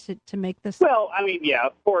implementing to make this? Well, I mean, yeah,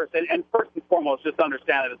 of course. And first and foremost, just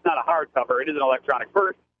understand that it's not a hardcover. It is an electronic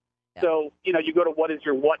version. Yeah. So, you go to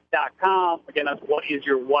whatisyourwhat.com. Again, that's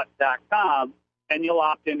whatisyourwhat.com, and you'll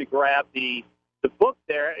opt in to grab the book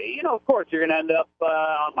there. Of course, you're going to end up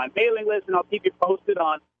on my mailing list, and I'll keep you posted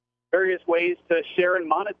on various ways to share and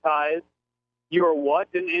monetize your what,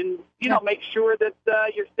 and make sure that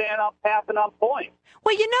you're staying on path and on point.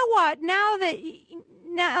 Well, you know what? Now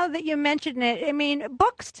that you mention it, I mean,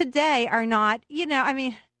 books today are not,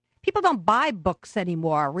 people don't buy books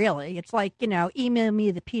anymore, really. It's like, email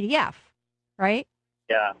me the PDF, right?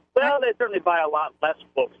 Yeah. Well, they certainly buy a lot less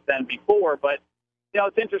books than before, but,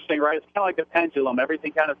 it's interesting, right? It's kind of like a pendulum.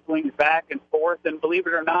 Everything kind of swings back and forth, and believe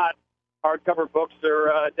it or not, hardcover books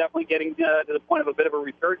are definitely getting to the point of a bit of a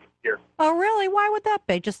resurgence here. Oh, really? Why would that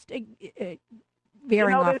be? Just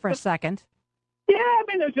veering off for a second. Yeah, I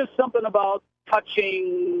mean, there's just something about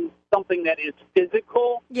touching something that is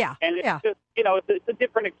physical. Yeah. And it's just, it's a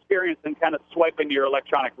different experience than kind of swiping your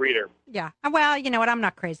electronic reader. Yeah. Well, you know what? I'm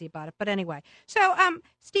not crazy about it. But anyway. So,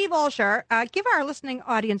 Steve Olsher, give our listening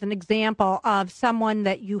audience an example of someone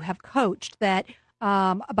that you have coached that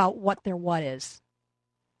about what their what is.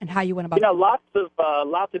 And how you went about it? Lots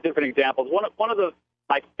of different examples. One of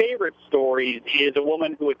my favorite stories is a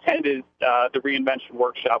woman who attended the reinvention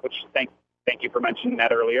workshop, which thank you for mentioning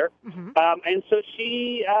that earlier. Mm-hmm. And so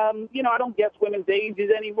she, I don't guess women's ages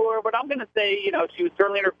anymore, but I'm going to say, she was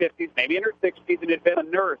certainly in her 50s, maybe in her 60s, and had been a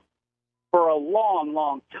nurse for a long,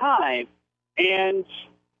 long time. And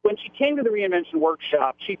when she came to the reinvention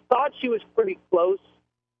workshop, she thought she was pretty close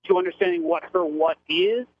to understanding what her what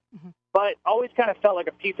is. Mm-hmm. But always kind of felt like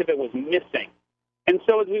a piece of it was missing. And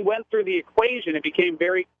so as we went through the equation, it became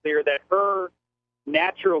very clear that her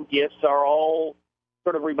natural gifts are all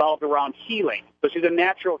sort of revolved around healing. So she's a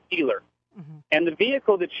natural healer. Mm-hmm. And the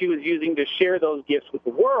vehicle that she was using to share those gifts with the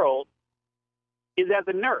world is as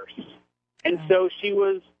a nurse. And so she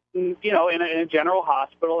was, in a general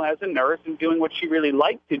hospital as a nurse and doing what she really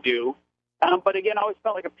liked to do. But again, I always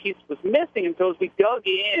felt like a piece was missing. And so as we dug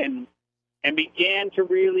in and began to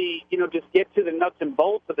really, just get to the nuts and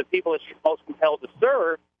bolts of the people that she's most compelled to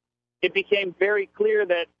serve, it became very clear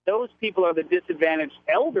that those people are the disadvantaged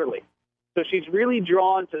elderly. So she's really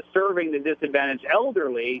drawn to serving the disadvantaged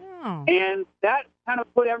elderly, and that kind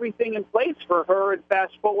of put everything in place for her. And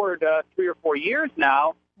fast forward 3 or 4 years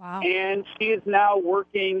now, and she is now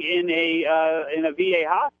working in a VA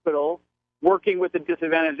hospital, working with the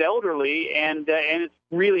disadvantaged elderly, and it's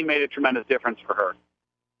really made a tremendous difference for her.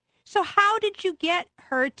 So how did you get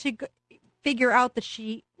her to figure out that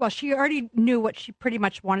she already knew what she pretty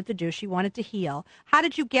much wanted to do. She wanted to heal. How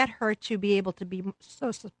did you get her to be able to be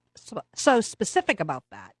so specific about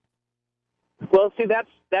that? Well, see, that's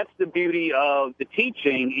the beauty of the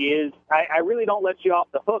teaching is I really don't let you off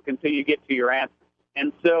the hook until you get to your answer.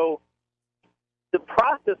 And so the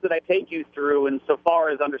process that I take you through insofar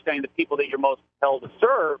as understanding the people that you're most compelled to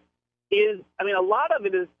serve is, a lot of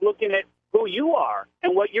it is looking at who you are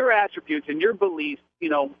and what your attributes and your beliefs,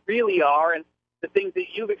 really are, and the things that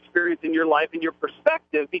you've experienced in your life and your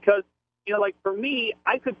perspective. Because, like for me,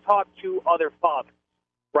 I could talk to other fathers,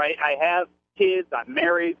 right? I have kids, I'm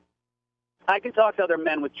married. I can talk to other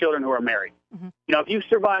men with children who are married. Mm-hmm. If you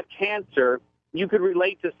survived cancer, you could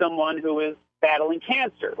relate to someone who is battling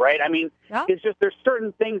cancer, right? It's just there's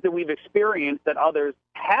certain things that we've experienced that others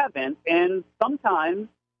haven't, and sometimes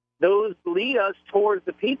those lead us towards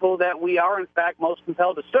the people that we are, in fact, most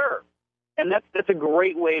compelled to serve. And that's a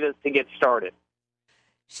great way to get started.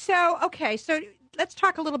 So let's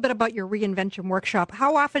talk a little bit about your reinvention workshop.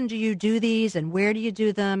 How often do you do these, and where do you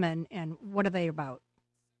do them, and what are they about?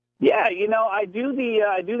 Yeah, I do the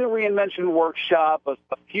reinvention workshop a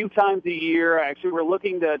few times a year. Actually, we're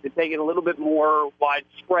looking to take it a little bit more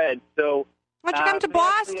widespread. So why don't you come to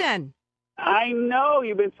Boston? I know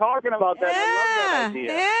you've been talking about that. I love that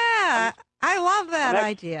idea. Yeah, I love that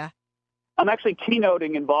idea. I'm actually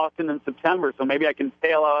keynoting in Boston in September, so maybe I can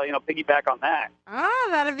piggyback on that. Oh,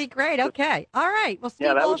 that'd be great. Okay. All right. Well, Steve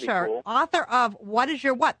Olsher, cool. Author of What Is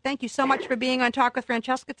Your What? Thank you so much for being on Talk with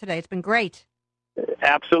Francesca today. It's been great.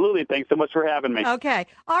 Absolutely. Thanks so much for having me. Okay.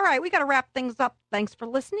 All right. We got to wrap things up. Thanks for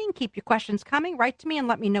listening. Keep your questions coming. Write to me and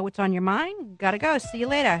let me know what's on your mind. Gotta go. See you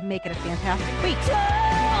later. Make it a fantastic week.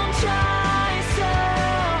 Don't try so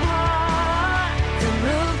hard to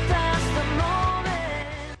move past the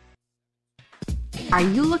moment. Are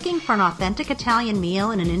you looking for an authentic Italian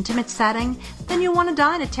meal in an intimate setting? Then you'll want to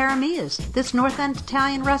dine at Terra Mia's. This North End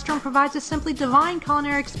Italian restaurant provides a simply divine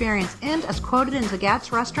culinary experience, and as quoted in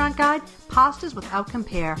Zagat's restaurant guide, pastas without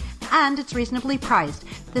compare, and it's reasonably priced.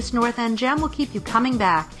 This North End gem will keep you coming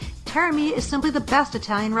back. Terra Mia is simply the best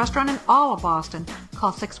Italian restaurant in all of Boston.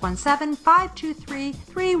 Call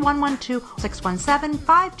 617-523-3112,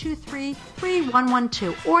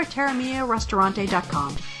 617-523-3112, or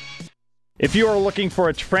terramiarestaurante.com. If you are looking for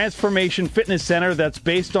a transformation fitness center that's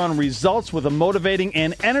based on results with a motivating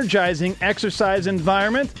and energizing exercise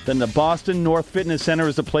environment, then the Boston North Fitness Center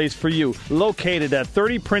is the place for you. Located at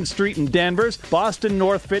 30 Prince Street in Danvers, Boston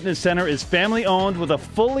North Fitness Center is family-owned with a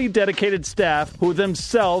fully dedicated staff who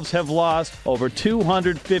themselves have lost over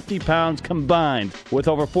 250 pounds combined. With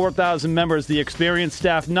over 4,000 members, the experienced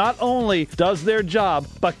staff not only does their job,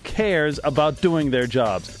 but cares about doing their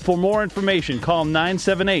jobs. For more information, call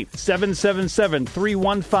 978-777-3151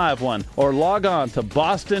 or log on to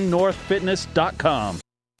bostonnorthfitness.com.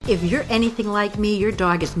 If you're anything like me, your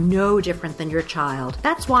dog is no different than your child.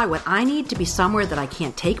 That's why when I need to be somewhere that I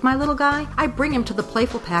can't take my little guy, I bring him to the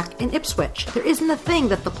Playful Pack in Ipswich. There isn't a thing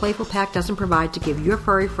that the Playful Pack doesn't provide to give your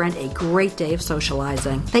furry friend a great day of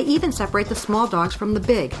socializing. They even separate the small dogs from the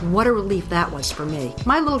big. What a relief that was for me.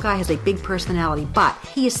 My little guy has a big personality, but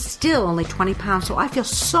he is still only 20 pounds, so I feel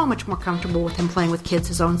so much more comfortable with him playing with kids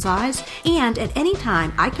his own size. And at any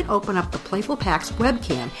time, I can open up the Playful Pack's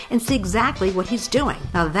webcam and see exactly what he's doing.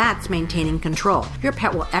 Now that's maintaining control. Your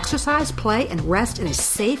pet will exercise, play, and rest in a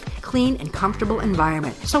safe, clean, and comfortable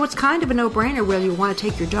environment. So it's kind of a no-brainer whether you want to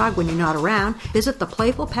take your dog when you're not around. Visit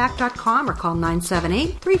theplayfulpack.com or call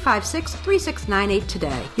 978-356-3698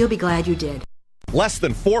 today. You'll be glad you did. Less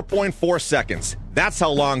than 4.4 seconds. That's how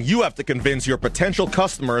long you have to convince your potential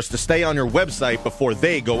customers to stay on your website before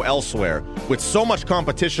they go elsewhere. With so much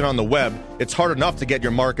competition on the web, it's hard enough to get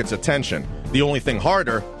your market's attention. The only thing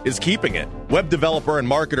harder is keeping it. Web developer and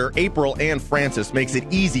marketer April Ann Francis makes it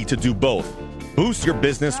easy to do both. Boost your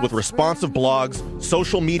business with responsive blogs,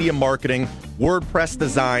 social media marketing, WordPress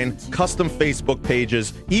design, custom Facebook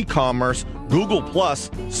pages, e-commerce, Google+,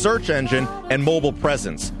 search engine, and mobile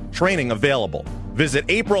presence. Training available. Visit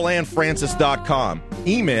AprilAnnFrancis.com.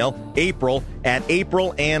 Email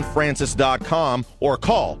April@AprilAnnFrancis.com or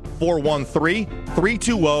call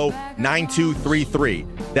 413-320-9233.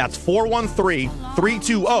 That's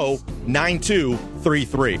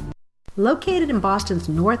 413-320-9233. Located in Boston's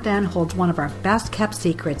North End holds one of our best-kept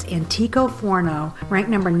secrets, Antico Forno, ranked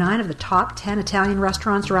number 9 of the top 10 Italian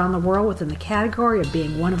restaurants around the world within the category of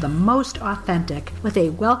being one of the most authentic. With a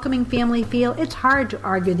welcoming family feel, it's hard to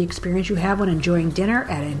argue the experience you have when enjoying dinner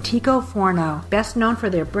at Antico Forno. Best known for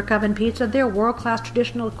their brick oven pizza, their world-class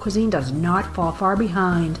traditional cuisine does not fall far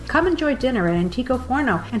behind. Come enjoy dinner at Antico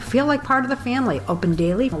Forno and feel like part of the family. Open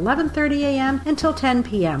daily from 11:30 a.m. until 10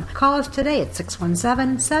 p.m. Call us today at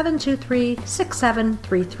 617-723-6733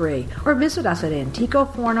 or visit us at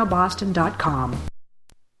AnticoFornoBoston.com.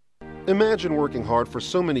 Imagine working hard for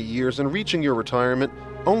so many years and reaching your retirement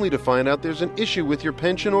only to find out there's an issue with your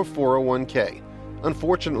pension or 401k.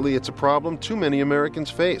 Unfortunately, it's a problem too many Americans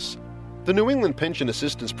face. The New England Pension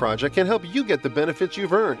Assistance Project can help you get the benefits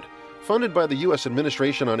you've earned. Funded by the U.S.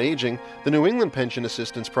 Administration on Aging, the New England Pension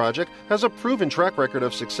Assistance Project has a proven track record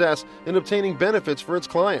of success in obtaining benefits for its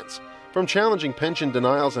clients. From challenging pension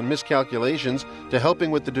denials and miscalculations to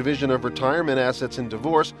helping with the division of retirement assets in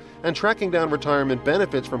divorce and tracking down retirement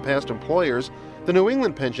benefits from past employers, the New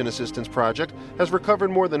England Pension Assistance Project has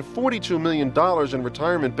recovered more than $42 million in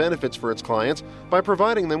retirement benefits for its clients by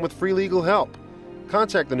providing them with free legal help.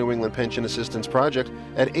 Contact the New England Pension Assistance Project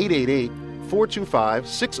at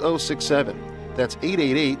 888-425-6067. That's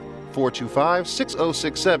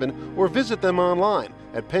 888-425-6067 or visit them online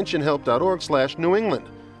at pensionhelp.org/New England.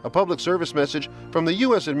 A public service message from the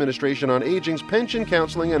U.S. Administration on Aging's Pension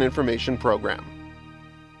Counseling and Information Program.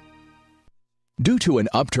 Due to an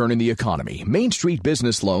upturn in the economy, Main Street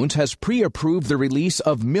Business Loans has pre-approved the release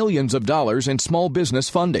of millions of dollars in small business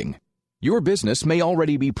funding. Your business may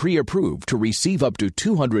already be pre-approved to receive up to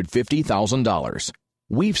 $250,000.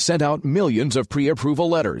 We've sent out millions of pre-approval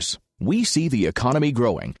letters. We see the economy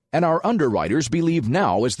growing, and our underwriters believe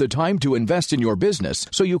now is the time to invest in your business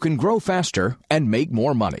so you can grow faster and make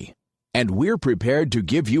more money. And we're prepared to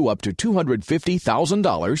give you up to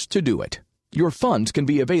 $250,000 to do it. Your funds can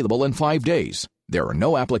be available in 5 days. There are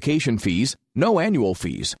no application fees, no annual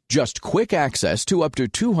fees, just quick access to up to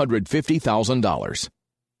 $250,000.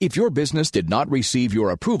 If your business did not receive your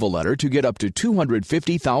approval letter to get up to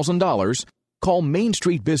 $250,000, call Main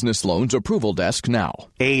Street Business Loans Approval Desk now.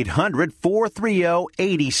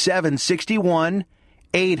 800-430-8761.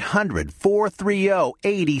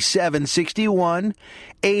 800-430-8761.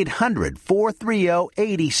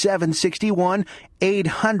 800-430-8761.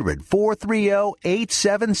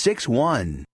 800-430-8761.